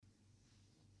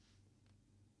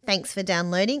Thanks for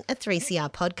downloading a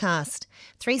 3CR podcast.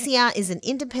 3CR is an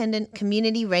independent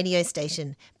community radio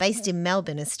station based in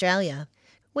Melbourne, Australia.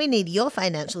 We need your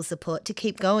financial support to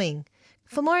keep going.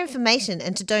 For more information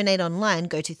and to donate online,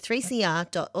 go to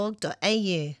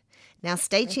 3cr.org.au. Now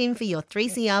stay tuned for your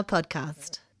 3CR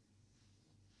podcast.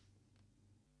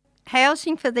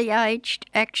 Housing for the Aged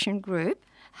Action Group,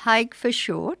 HAAG for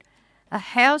short, a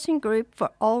housing group for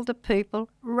older people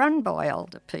run by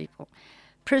older people,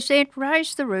 present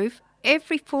Raise the Roof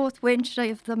every fourth Wednesday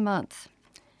of the month.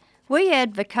 We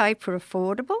advocate for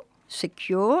affordable,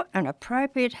 secure and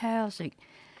appropriate housing.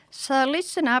 So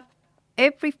listen up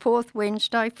every fourth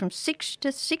Wednesday from 6 to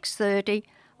 6:30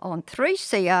 on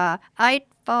 3CR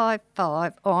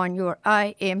 855 on your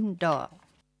AM dial.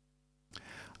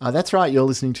 That's right, you're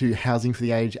listening to Housing for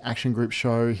the Aged Action Group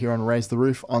show here on Raise the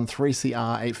Roof on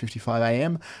 3CR 855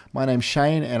 AM. My name's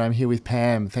Shane and I'm here with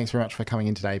Pam. Thanks very much for coming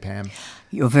in today, Pam.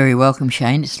 You're very welcome,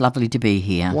 Shane. It's lovely to be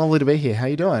here. Lovely to be here. How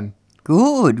you doing?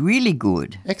 Good, really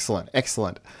good. Excellent.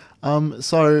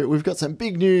 So we've got some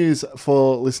big news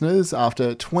for listeners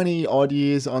after 20 odd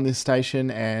years on this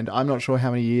station, and I'm not sure how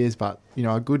many years, but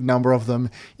a good number of them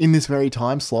in this very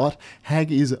time slot. HAAG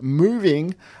is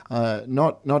moving,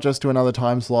 not just to another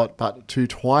time slot, but to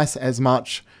twice as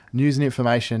much news and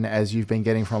information as you've been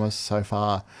getting from us so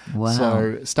far. Wow.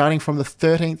 So starting from the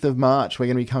 13th of March, we're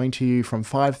going to be coming to you from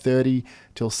 5:30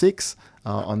 till 6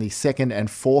 on the second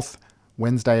and fourth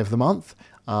Wednesday of the month.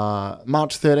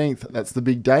 March 13th, that's the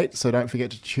big date, so don't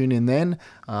forget to tune in then.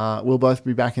 We'll both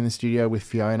be back in the studio with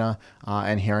Fiona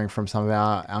and hearing from some of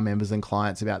our members and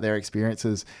clients about their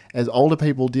experiences as older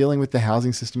people dealing with the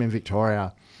housing system in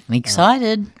Victoria. I'm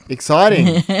excited.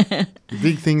 Exciting.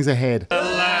 Big things ahead. The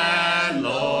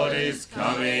landlord is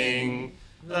coming.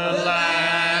 The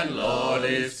landlord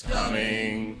is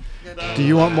coming. Do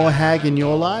you want more HAAG in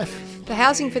your life? The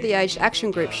Housing for the Aged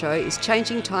Action Group show is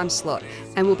changing time slot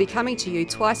and will be coming to you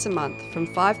twice a month from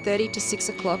 5:30 to 6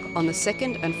 o'clock on the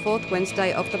second and fourth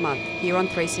Wednesday of the month here on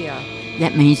 3CR.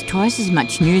 That means twice as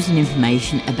much news and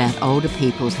information about older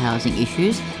people's housing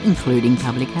issues, including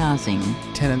public housing,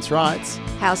 Tenants' rights,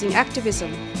 housing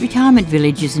activism, retirement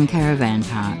villages and caravan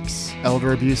parks,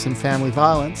 elder abuse and family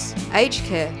violence, aged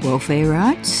care, welfare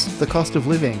rights, the cost of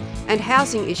living, and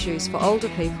housing issues for older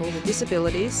people with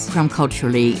disabilities from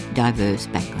culturally diverse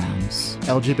backgrounds,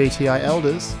 LGBTI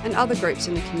elders, and other groups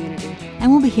in the community.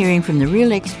 And we'll be hearing from the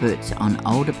real experts on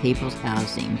older people's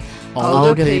housing,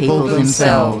 older people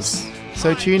themselves.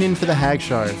 So tune in for the HAAG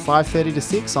show, 5:30 to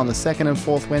 6 on the second and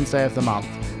fourth Wednesday of the month,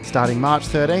 starting March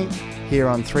 13th here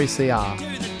on 3CR.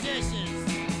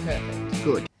 Perfect.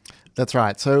 Good. That's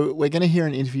right. So we're going to hear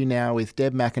an interview now with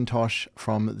Deb McIntosh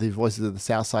from the Voices of the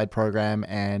Southside program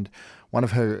and one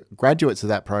of her graduates of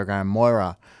that program,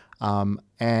 Moira.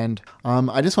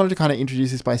 I just wanted to kind of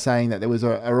introduce this by saying that there was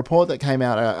a report that came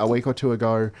out a week or two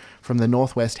ago from the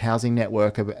Northwest Housing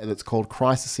Network that's called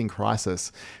Crisis in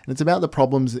Crisis. And it's about the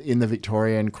problems in the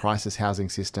Victorian crisis housing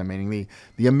system, meaning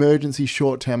the emergency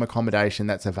short-term accommodation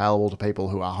that's available to people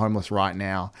who are homeless right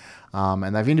now.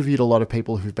 And they've interviewed a lot of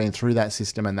people who've been through that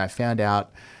system, and they've found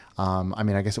out,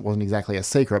 I guess it wasn't exactly a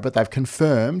secret, but they've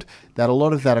confirmed that a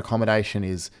lot of that accommodation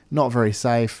is not very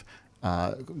safe,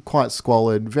 quite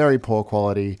squalid, very poor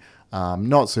quality,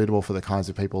 not suitable for the kinds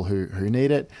of people who need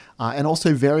it, and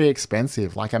also very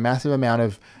expensive. Like a massive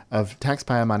amount of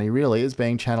taxpayer money really is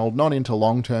being channeled not into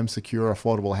long-term, secure,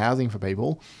 affordable housing for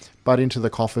people, but into the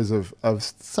coffers of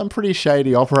some pretty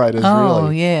shady operators. Oh,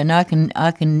 really. yeah, and I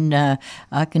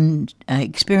can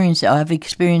experience. I've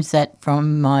experienced that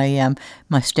from my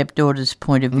stepdaughter's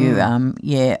point of view.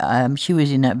 She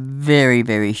was in a very,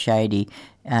 very shady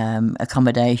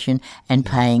accommodation and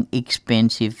paying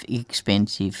expensive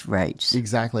rates.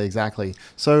 Exactly.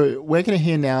 So we're going to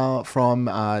hear now from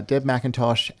Deb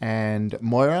McIntosh and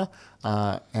Moira,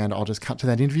 and I'll just cut to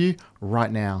that interview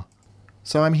right now.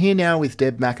 So I'm here now with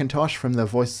Deb McIntosh from the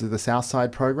Voices of the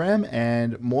Southside program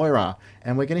and Moira,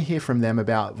 and we're going to hear from them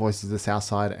about Voices of the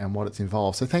Southside and what it's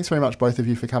involved. So thanks very much, both of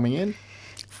you, for coming in.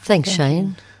 Thanks,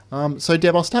 Shane. So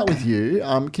Deb, I'll start with you.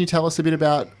 Can you tell us a bit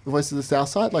about Voices of the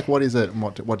Southside? Like, what is it and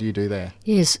what do you do there?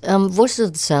 Yes, Voices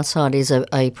of the Southside is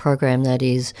a program that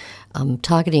is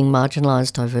targeting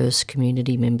marginalised, diverse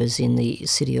community members in the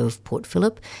city of Port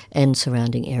Phillip and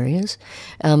surrounding areas.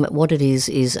 What it is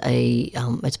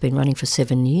it's been running for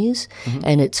 7 years,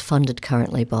 and it's funded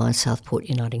currently by Southport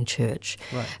Uniting Church.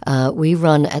 Right. We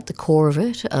run, at the core of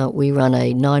it, we run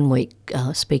a 9-week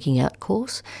speaking out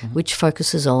course, which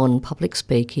focuses on public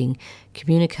speaking,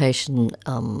 communication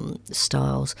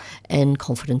styles and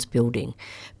confidence building.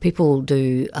 People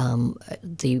do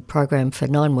the program for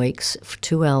 9 weeks, for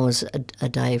 2 hours a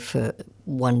day for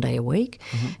one day a week,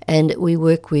 and we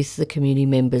work with the community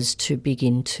members to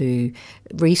begin to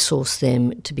resource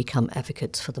them to become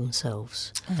advocates for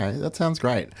themselves. Okay, that sounds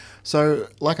great. So,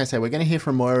 like I said, we're going to hear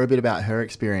from Moira a bit about her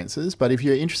experiences, but if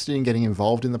you're interested in getting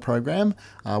involved in the program,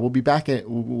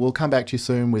 we'll come back to you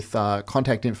soon with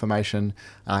contact information,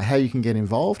 how you can get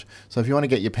involved. So if you want to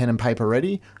get your pen and paper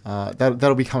ready,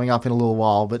 that'll be coming up in a little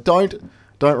while, but don't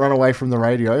run away from the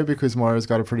radio because Moira's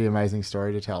got a pretty amazing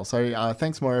story to tell. So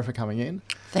thanks, Moira, for coming in.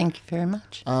 Thank you very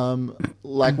much.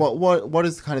 What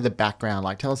is kind of the background?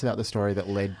 Like, tell us about the story that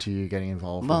led to you getting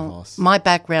involved with VOS. My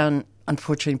background,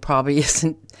 unfortunately, probably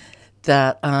isn't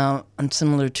that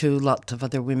unsimilar to lots of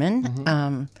other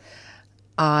women.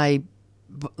 I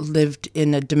lived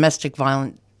in a domestic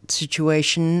violence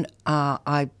situation.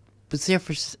 I was there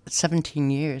for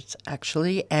 17 years,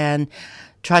 actually, and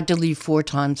tried to leave 4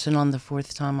 times, and on the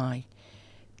 4th time I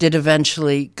did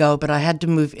eventually go, but I had to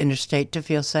move interstate to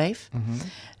feel safe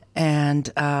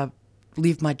and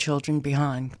leave my children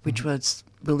behind, which was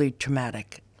really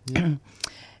traumatic. Yeah.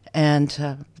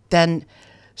 And then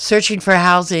searching for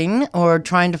housing or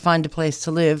trying to find a place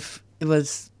to live, it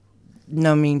was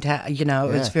no mean task, it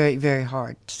was very, very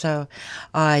hard. So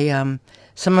I,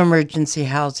 some emergency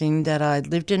housing that I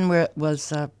lived in where it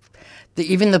was...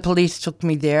 even the police took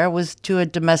me there, was to a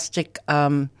domestic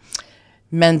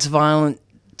men's violence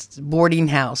boarding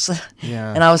house.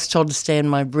 Yeah. And I was told to stay in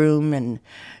my room and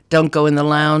don't go in the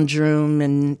lounge room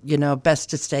and, best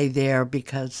to stay there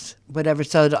because whatever.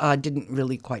 So I didn't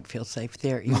really quite feel safe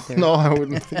there either. No, I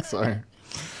wouldn't think so.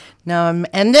 No,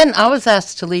 and then I was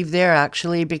asked to leave there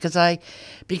actually because I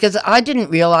didn't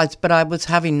realize, but I was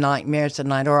having nightmares at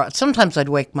night, or sometimes I'd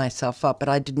wake myself up, but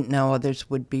I didn't know others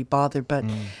would be bothered. But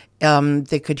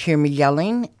they could hear me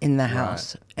yelling in the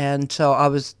house, and so I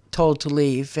was told to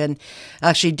leave. And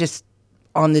actually, just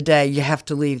on the day, you have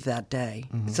to leave that day.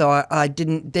 So I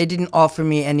didn't. They didn't offer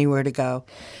me anywhere to go.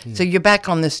 So you're back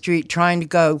on the street trying to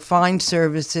go find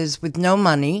services with no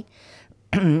money.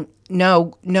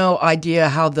 No idea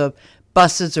how the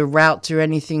buses or routes or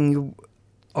anything you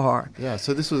are. Yeah,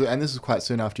 so this was quite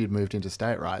soon after you'd moved into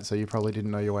state, right? So you probably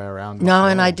didn't know your way around. No,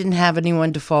 and I didn't have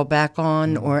anyone to fall back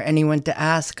on or anyone to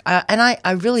ask.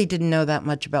 I really didn't know that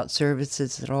much about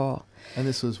services at all. And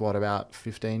this was, about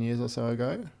 15 years or so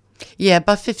ago? Yeah,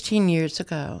 about 15 years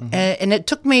ago. And it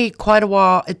took me quite a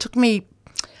while. It took me,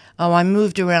 I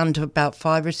moved around to about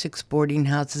 5 or 6 boarding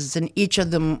houses, and each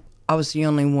of them I was the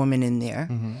only woman in there.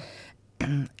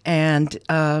 And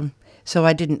so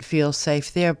I didn't feel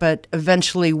safe there, but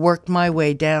eventually worked my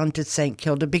way down to St.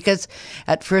 Kilda because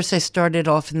at first I started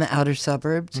off in the outer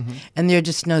suburbs and there are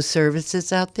just no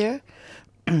services out there.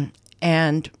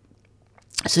 And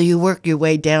so you work your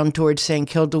way down towards St.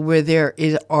 Kilda where there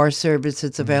are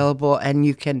services available and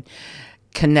you can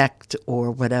connect or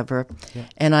whatever. Yeah.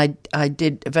 And I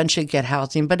did eventually get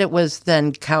housing, but it was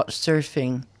then couch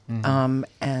surfing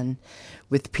and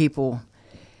with people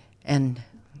and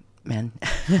men.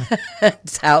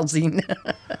 It's housing.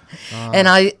 And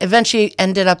I eventually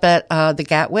ended up at the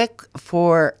Gatwick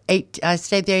for I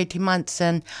stayed there 18 months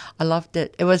and I loved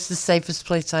it. It was the safest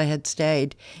place I had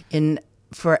stayed in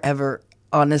forever,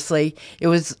 honestly. It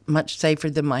was much safer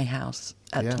than my house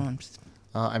at times.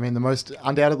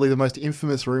 Undoubtedly the most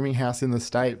infamous rooming house in the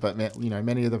state, but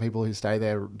many of the people who stay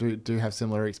there do have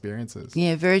similar experiences.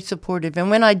 Yeah, very supportive. And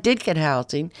when I did get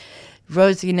housing,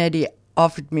 Rosie and Eddie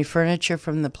offered me furniture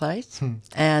from the place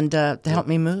and to help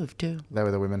me move too. They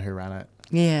were the women who ran it.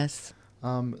 Yes.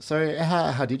 So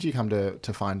how did you come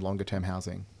to find longer term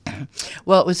housing?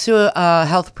 Well, it was through a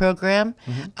health program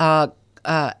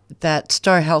that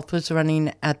Star Health was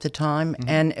running at the time,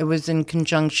 and it was in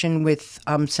conjunction with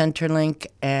Centrelink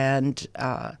and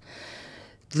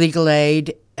Legal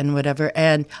Aid and whatever.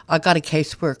 And I got a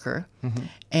caseworker,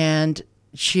 and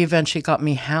she eventually got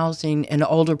me housing, an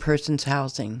older person's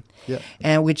housing,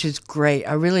 and which is great.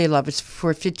 I really love it. It's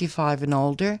for 55 and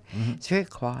older. It's very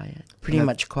quiet, pretty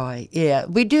much quiet. Yeah,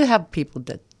 we do have people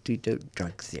that do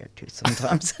drugs there too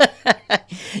sometimes.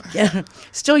 Yeah,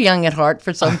 still young at heart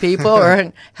for some people,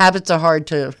 or habits are hard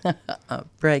to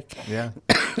break. Yeah.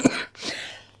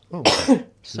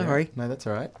 Sorry. Yeah. No, that's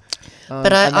all right.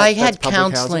 But I had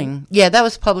counseling. Housing? Yeah, that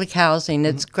was public housing.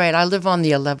 It's great. I live on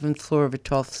the 11th floor of a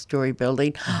 12th-story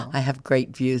building. I have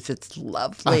great views. It's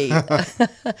lovely.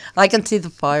 I can see the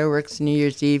fireworks New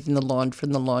Year's Eve in the lawn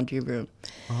from the laundry room.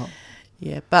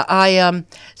 Yeah, but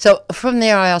so from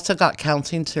there I also got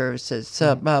counseling services,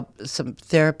 some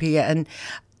therapy, and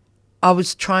I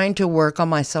was trying to work on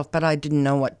myself, but I didn't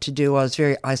know what to do. I was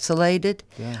very isolated.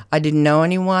 Yeah. I didn't know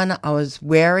anyone. I was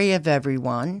wary of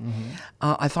everyone.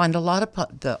 I find a lot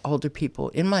of the older people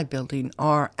in my building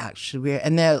are actually weird.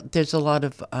 And there's a lot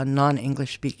of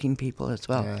non-English speaking people as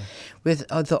well. Yeah. With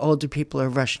the older people are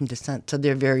Russian descent, so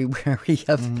they're very wary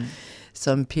of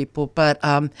some people. But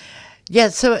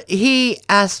so he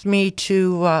asked me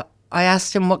to... I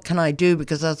asked him, what can I do?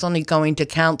 Because I was only going to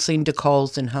counseling, to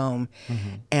calls, and home.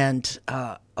 And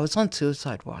I was on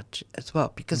suicide watch as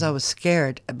well because I was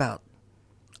scared about...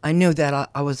 I knew that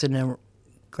I was in a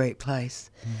great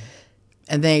place.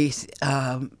 And the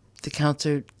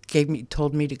counselor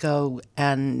told me to go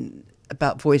and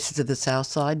about Voices of the South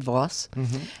Side, VOS.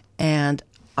 And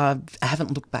I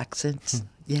haven't looked back since.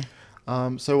 Yeah.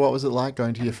 So what was it like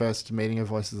going to your first meeting of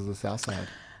Voices of the South Side?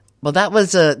 Well, that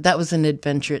was an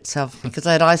adventure itself because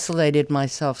I had isolated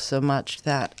myself so much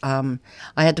that I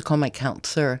had to call my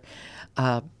counselor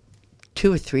 2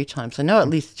 or 3 times. I know at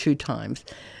least 2 times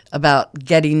about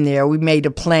getting there. We made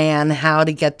a plan how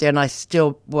to get there, and I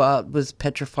still was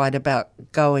petrified about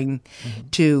going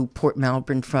to Port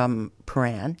Melbourne from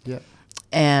Paran. Yeah.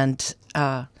 And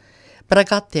but I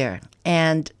got there,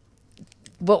 and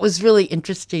what was really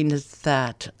interesting is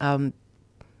that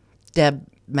Deb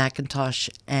McIntosh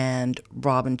and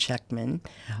Robin Checkman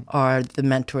are the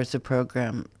mentors, the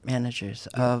program managers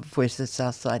of Voices of the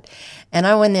Southside. And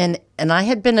I went in, and I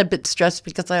had been a bit stressed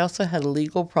because I also had a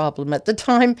legal problem at the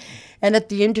time and at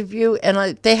the interview,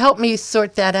 and they helped me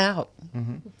sort that out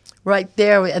right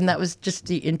there. And that was just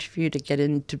the interview to get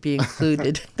in to be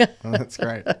included. Oh, that's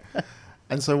great.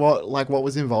 And so what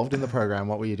was involved in the program?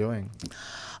 What were you doing?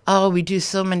 Oh, we do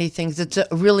so many things. It's a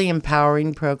really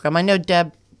empowering program. I know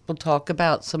Deb will talk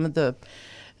about some of the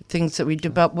things that we do,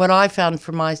 but what I found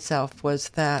for myself was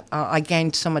that I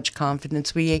gained so much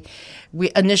confidence. We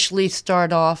initially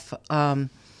start off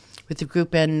with the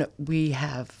group, and we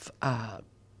have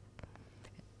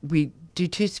we do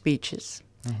 2 speeches,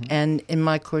 and in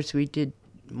my course I did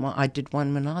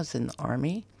one when I was in the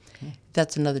Army.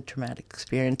 That's another traumatic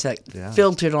experience that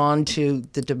filtered on to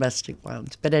the domestic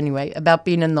violence. But anyway, about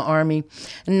being in the Army.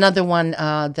 Another one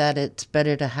that it's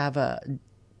better to have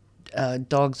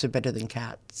dogs are better than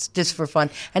cats, just for fun.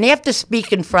 And you have to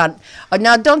speak in front.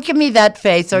 Now, don't give me that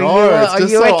face. Are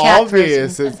you a cat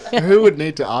obvious. person? Who would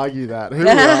need to argue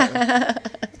that?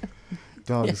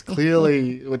 Dogs,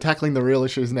 clearly, we're tackling the real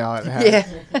issues now at hand.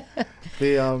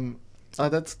 Yeah.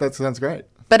 That sounds great.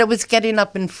 But it was getting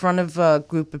up in front of a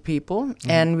group of people,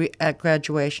 and we at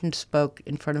graduation spoke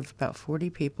in front of about 40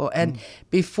 people. And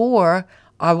before,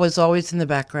 I was always in the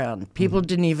background. People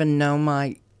didn't even know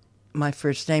my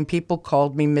first name. People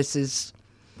called me Mrs.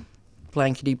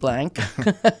 Blankety Blank.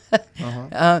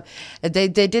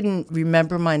 They didn't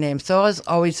remember my name, so I was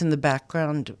always in the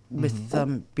background with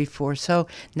them before. So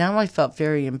now I felt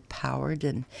very empowered,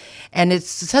 and it's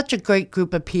such a great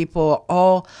group of people.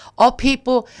 All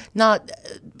people, not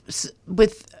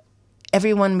with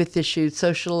everyone with issues,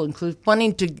 social inclusion,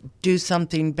 wanting to do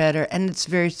something better, and it's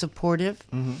very supportive.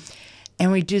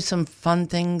 And we do some fun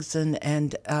things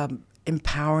and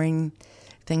empowering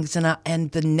things,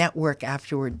 and the network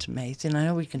afterwards amazing. I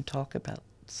know we can talk about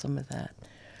some of that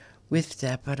with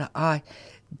Deb, but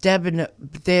Deb and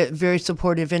they're very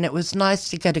supportive, and it was nice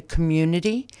to get a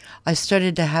community. I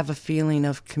started to have a feeling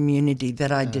of community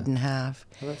that I didn't have.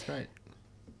 Well, that's great.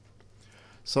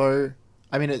 So,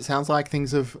 I mean, it sounds like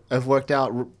things have worked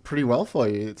out pretty well for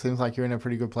you. It seems like you're in a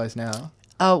pretty good place now.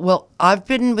 Well, I've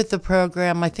been with the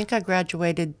program. I think I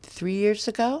graduated 3 years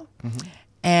ago.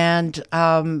 And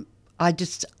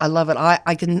I love it.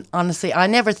 I can honestly, I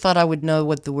never thought I would know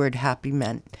what the word happy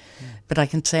meant, but I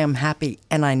can say I'm happy,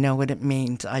 and I know what it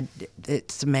means.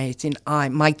 It's amazing.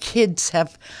 My kids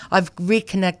I've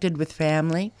reconnected with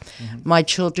family, my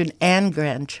children and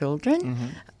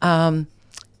grandchildren.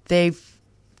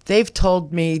 They've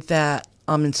told me that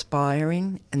I'm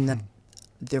inspiring and that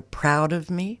they're proud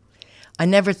of me. I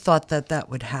never thought that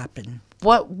would happen.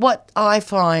 What I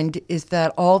find is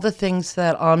that all the things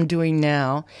that I'm doing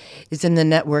now is in the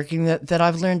networking that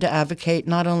I've learned to advocate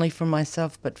not only for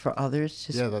myself but for others.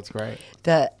 Yeah, that's great.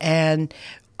 And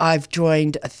I've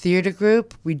joined a theater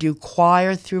group. We do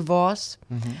choir through VOS.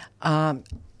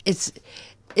 It's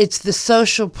the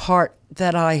social part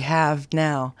that I have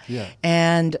now. Yeah.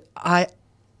 And I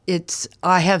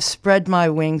have spread my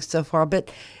wings so far,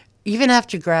 but even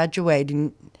after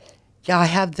graduating, I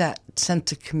have that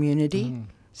sense of community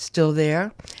still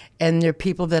there. And there are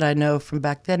people that I know from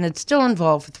back then that's still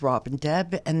involved with Rob and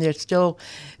Deb, and they're still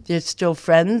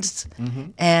friends.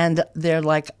 And they're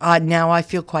like, now I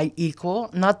feel quite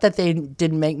equal. Not that they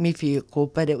didn't make me feel equal,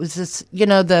 but it was this,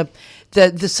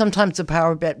 the sometimes the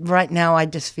power. But right now, I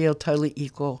just feel totally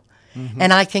equal.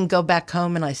 And I can go back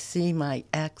home and I see my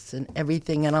ex and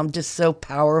everything, and I'm just so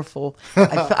powerful.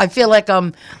 I feel like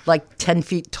I'm like 10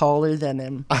 feet taller than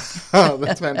him. Oh,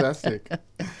 that's fantastic.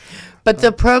 But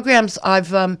the programs, I've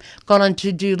gone on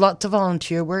to do lots of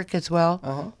volunteer work as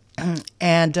well.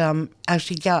 And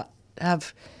actually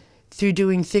have through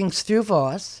doing things through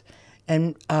VOS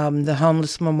and the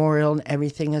Homeless Memorial and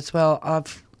everything as well,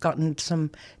 I've gotten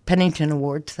some Pennington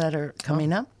Awards that are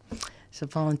coming up. So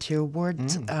volunteer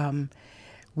awards.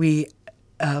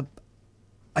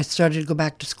 I started to go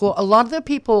back to school. A lot of the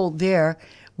people there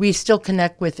we still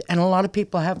connect with, and a lot of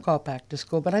people have got back to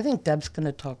school, but I think Deb's going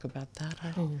to talk about that.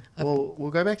 Well,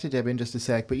 we'll go back to Deb in just a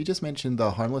sec, but you just mentioned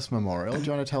the Homeless Memorial. Do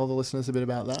you want to tell the listeners a bit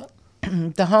about that?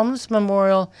 The Homeless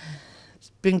Memorial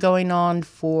has been going on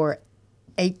for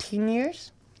 18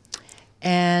 years,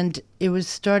 and it was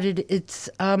started, it's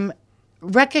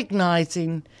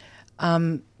recognizing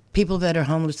people that are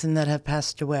homeless and that have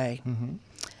passed away.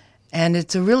 And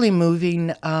it's a really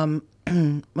moving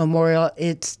memorial.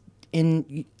 It's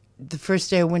in the first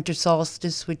day of winter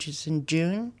solstice, which is in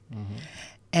June.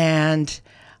 And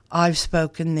I've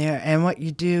spoken there. And what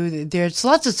you do, there's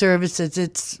lots of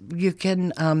services. You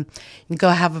can go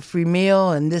have a free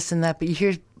meal and this and that, but you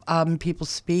hear people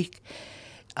speak.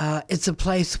 It's a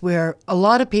place where a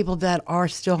lot of people that are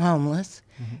still homeless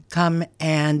come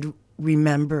and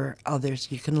remember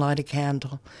others. You can light a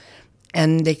candle.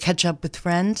 And they catch up with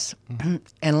friends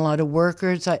and a lot of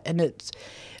workers. And it's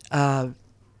a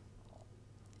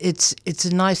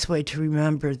nice way to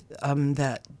remember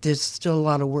that there's still a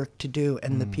lot of work to do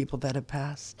and the people that have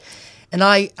passed. And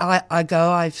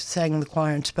I've sang in the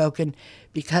choir and spoken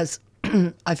because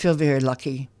I feel very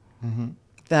lucky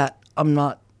that I'm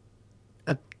not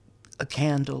a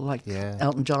candle like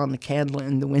Elton John, the candle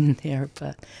in the wind there.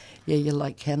 But yeah, you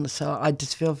light candles. So I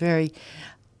just feel very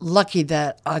lucky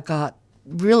that I got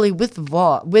really with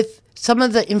some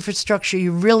of the infrastructure.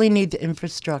 You really need the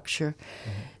infrastructure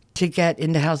to get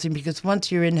into housing, because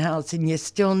once you're in housing, you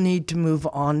still need to move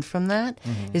on from that.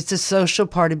 It's the social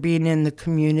part of being in the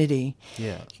community.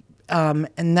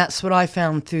 And that's what I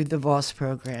found through the VOS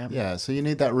program. Yeah, so you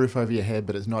need that roof over your head,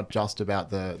 but it's not just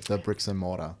about the bricks and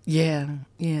mortar. Yeah.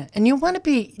 And you want to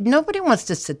be, nobody wants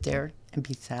to sit there and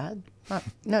be sad.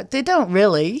 No, they don't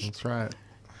really. That's right.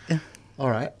 All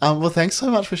right. Well, thanks so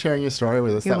much for sharing your story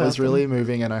with us. You're that was welcome. really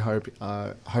moving, and I hope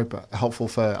helpful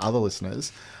for other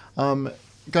listeners.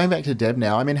 Going back to Deb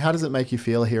now, I mean, how does it make you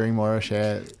feel hearing Moira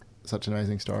share such an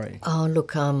amazing story? Oh,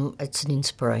 look, it's an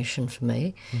inspiration for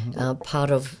me.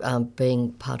 Part of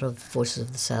being part of Voices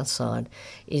of the South Side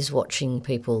is watching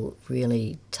people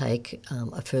really take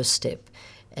a first step.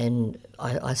 And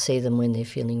I see them when they're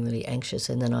feeling really anxious,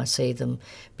 and then I see them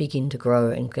begin to grow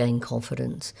and gain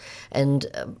confidence, and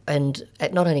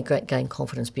not only gain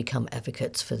confidence, become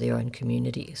advocates for their own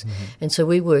communities. And so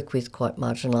we work with quite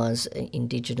marginalised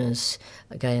Indigenous,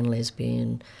 gay and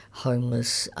lesbian,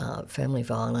 homeless, family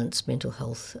violence, mental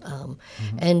health,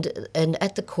 and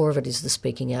at the core of it is the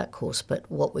Speaking Out course. But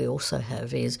what we also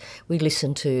have is we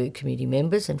listen to community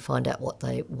members and find out what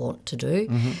they want to do.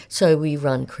 So we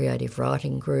run creative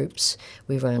writing groups.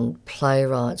 We run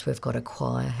playwrights. We've got a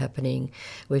choir happening.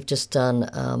 We've just done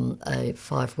a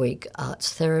 5-week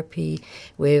arts therapy.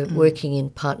 We're working in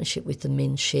partnership with the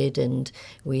Men's Shed, and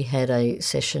we had a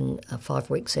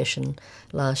 5-week session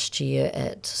last year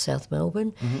at South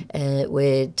Melbourne,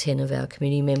 where 10 of our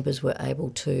community members were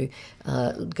able to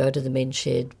go to the Men's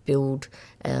Shed, build.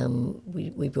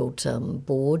 We built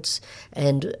boards,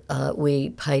 and we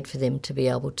paid for them to be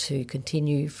able to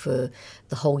continue for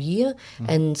the whole year,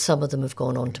 and some of them have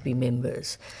gone on to be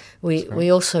members.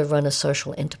 We also run a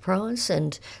social enterprise,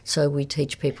 and so we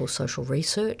teach people social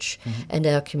research, and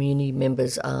our community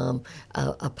members are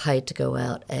paid to go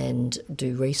out and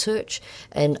do research,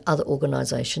 and other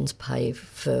organisations pay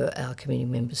for our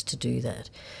community members to do that.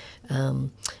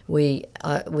 We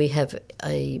have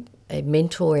a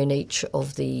mentor in each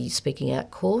of the Speaking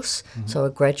Out course, so a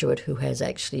graduate who has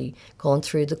actually gone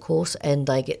through the course, and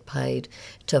they get paid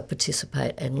to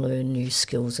participate and learn new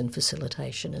skills in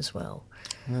facilitation as well.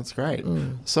 That's great.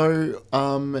 So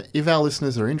if our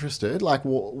listeners are interested, like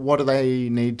what do they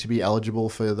need to be eligible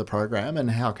for the program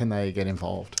and how can they get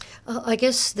involved? I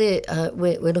guess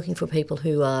we're looking for people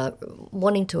who are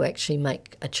wanting to actually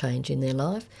make a change in their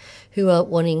life, who are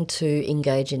wanting to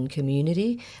engage in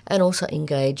community and also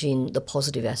engage in the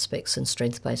positive aspects and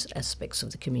strength-based aspects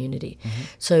of the community.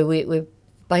 So we're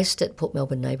based at Port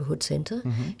Melbourne Neighbourhood Centre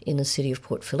in the city of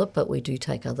Port Phillip, but we do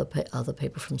take other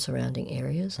people from surrounding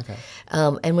areas. Okay.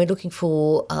 And we're looking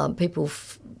for people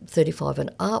 35 and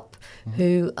up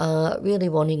who are really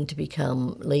wanting to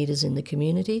become leaders in the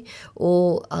community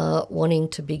or wanting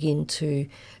to begin to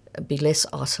be less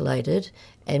isolated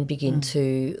and begin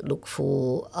to look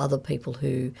for other people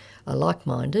who are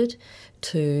like-minded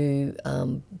to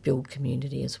build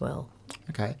community as well.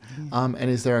 Okay. And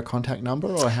is there a contact number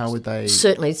or how would they...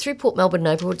 Certainly, through Port Melbourne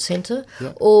Neighbourhood Centre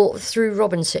Yep. or through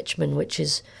Robin Setchman, which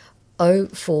is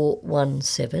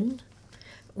 0417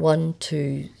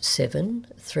 127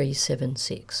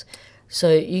 376.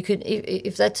 So you can,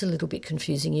 if that's a little bit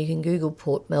confusing, you can Google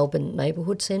Port Melbourne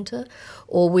Neighbourhood Centre,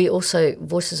 or we also,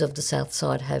 Voices of the South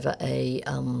Side, have a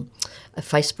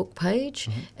Facebook page,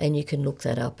 and you can look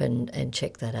that up and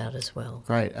check that out as well.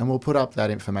 Great. And we'll put up that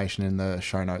information in the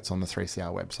show notes on the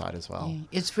 3CR website as well. Yeah.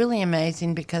 It's really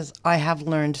amazing because I have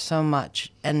learned so much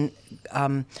and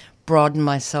broadened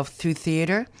myself through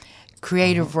theatre,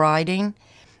 creative writing.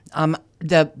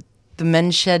 The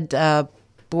Men's Shed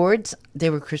boards, they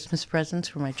were Christmas presents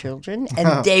for my children,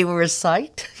 and they were a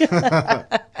sight.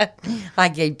 I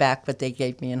gave back what they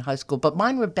gave me in high school, but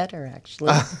mine were better,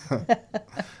 actually.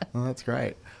 Well, that's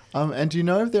great. And do you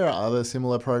know if there are other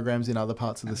similar programs in other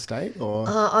parts of the state? Or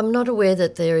I'm not aware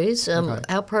that there is.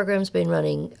 Our program's been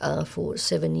running for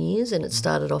 7 years, and it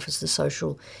started off as the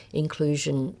social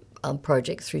inclusion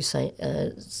project through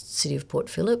City of Port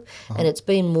Phillip, and it's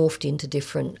been morphed into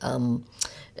different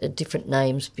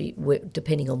names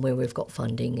depending on where we've got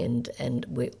funding, and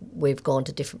we've gone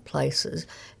to different places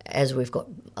as we've got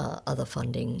other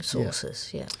funding sources.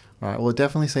 Yeah. Right. Well, it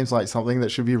definitely seems like something that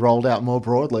should be rolled out more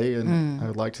broadly, and I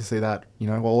would like to see that,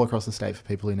 all across the state for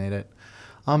people who need it.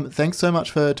 Thanks so much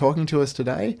for talking to us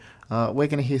today. We're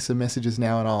going to hear some messages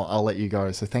now, and I'll let you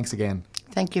go. So thanks again.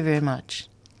 Thank you very much.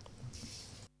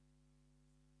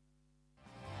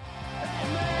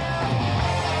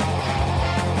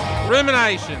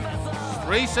 Rumination,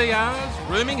 3CR's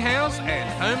Rooming House and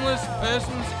Homeless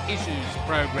Persons Issues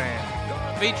program,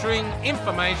 featuring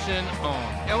information on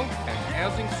health and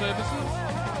housing services,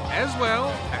 as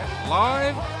well as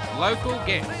live local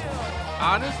guests,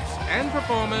 artists and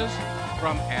performers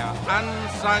from our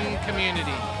unsung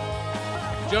community.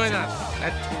 Join us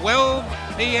at 12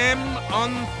 p.m.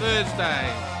 on Thursday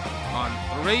on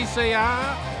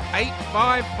 3CR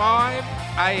 855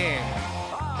 AM.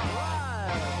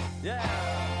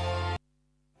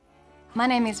 My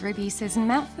name is Ruby Susan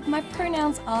Mouth. My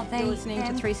pronouns are they. You're listening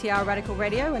to 3CR Radical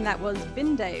Radio, and that was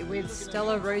Vinde with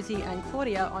Stella, Rosie and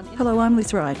Claudia on... Hello, I'm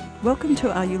Liz Wright. Welcome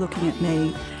to Are You Looking at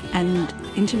Me, and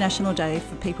International Day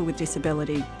for People with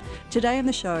Disability. Today on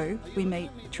the show, we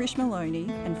meet Trish Maloney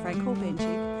and Frank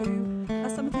Horbenchik, who are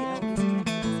some of the eldest.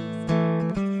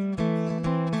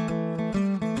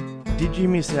 Did you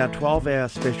miss our 12-hour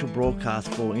special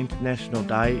broadcast for International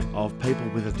Day of People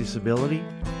with a Disability?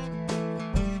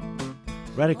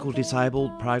 Radical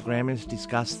Disabled programmers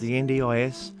discuss the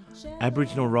NDIS,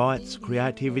 Aboriginal rights,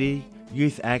 creativity,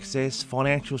 youth access,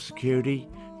 financial security,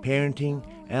 parenting,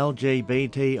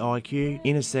 LGBTIQ,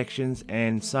 intersections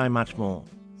and so much more.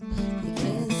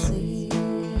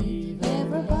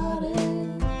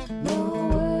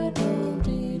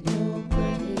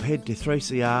 Head to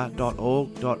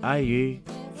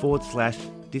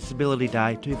 3cr.org.au/Disability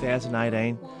Day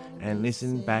 2018 and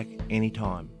listen back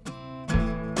anytime.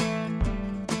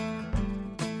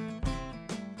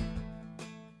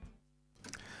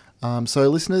 So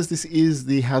listeners, this is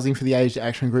the Housing for the Aged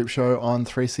Action Group show on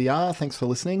 3CR. Thanks for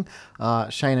listening.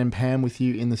 Shane and Pam with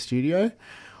you in the studio.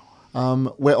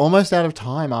 We're almost out of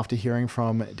time after hearing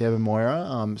from Deb and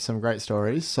Moira. Some great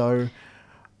stories. So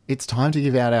it's time to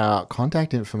give out our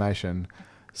contact information.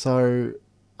 So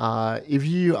if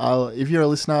you're a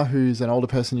listener who's an older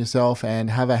person yourself and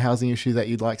have a housing issue that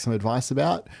you'd like some advice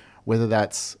about, whether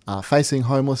that's facing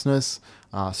homelessness,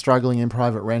 struggling in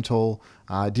private rental,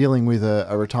 dealing with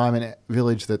a retirement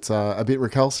village that's a bit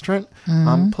recalcitrant,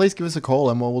 please give us a call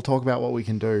and we'll talk about what we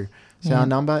can do. So our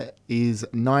number is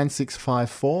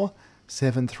 9654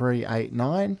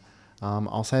 7389.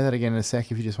 I'll say that again in a sec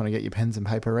if you just want to get your pens and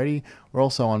paper ready. We're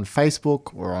also on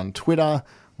Facebook, we're on Twitter,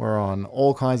 we're on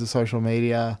all kinds of social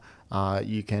media.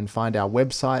 You can find our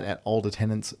website at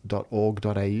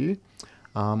oldertenants.org.au.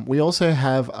 We also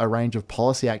have a range of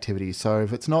policy activities. So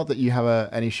if it's not that you have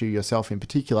an issue yourself in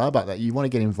particular, but that you want to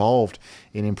get involved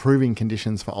in improving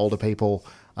conditions for older people,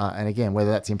 and again,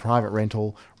 whether that's in private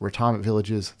rental, retirement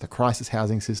villages, the crisis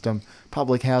housing system,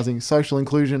 public housing, social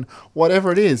inclusion,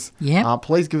 whatever it is,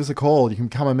 please give us a call. You can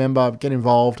become a member, get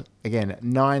involved. Again,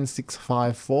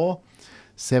 9654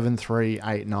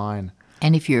 7389.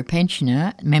 And if you're a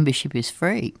pensioner, membership is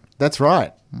free. That's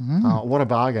right. What a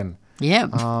bargain.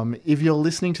 Yeah. If you're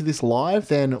listening to this live,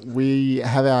 then we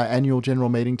have our annual general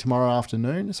meeting tomorrow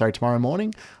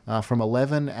morning from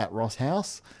 11 at Ross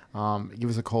House. Give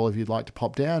us a call if you'd like to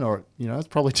pop down, or, it's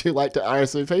probably too late to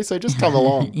RSVP, so just come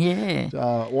along. Yeah.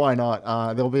 Why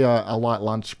not? There'll be a light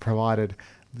lunch provided.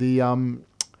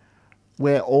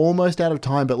 We're almost out of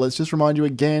time, but let's just remind you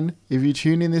again, if you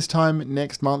tune in this time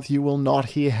next month, you will not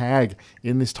hear Hag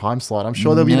in this time slot. I'm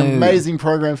sure there'll be an amazing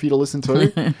program for you to listen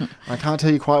to. I can't tell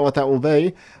you quite what that will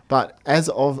be, but as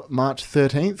of March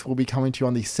 13th, we'll be coming to you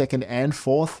on the 2nd and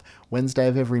 4th Wednesday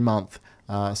of every month.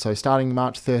 So starting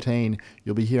March 13,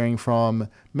 you'll be hearing from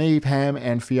me, Pam,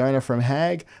 and Fiona from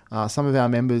Hag, some of our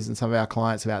members and some of our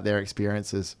clients about their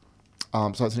experiences.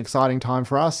 So it's an exciting time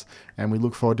for us, and we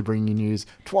look forward to bringing you news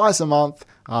twice a month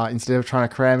instead of trying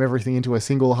to cram everything into a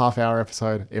single half-hour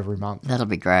episode every month. That'll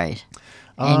be great.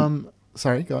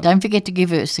 Sorry, go on. Don't forget to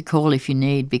give us a call if you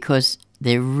need, because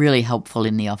they're really helpful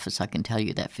in the office, I can tell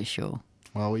you that for sure.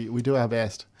 Well, we do our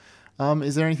best.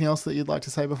 Is there anything else that you'd like to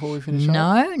say before we finish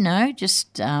up? No,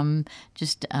 just goodbye.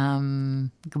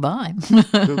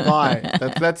 Goodbye.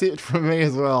 That's it from me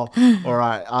as well. All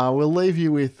right, we'll leave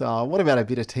you with, what about a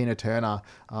bit of Tina Turner?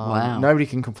 Wow. Nobody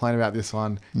can complain about this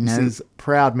one. No. This is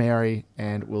Proud Mary,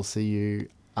 and we'll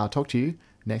talk to you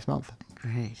next month.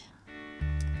 Great.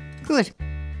 Good.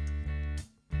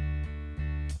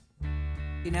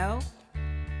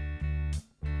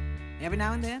 Every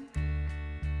now and then,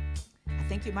 I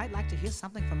think you might like to hear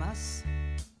something from us.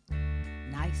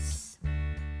 Nice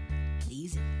and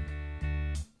easy.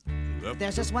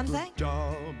 There's just one thing.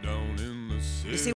 You see,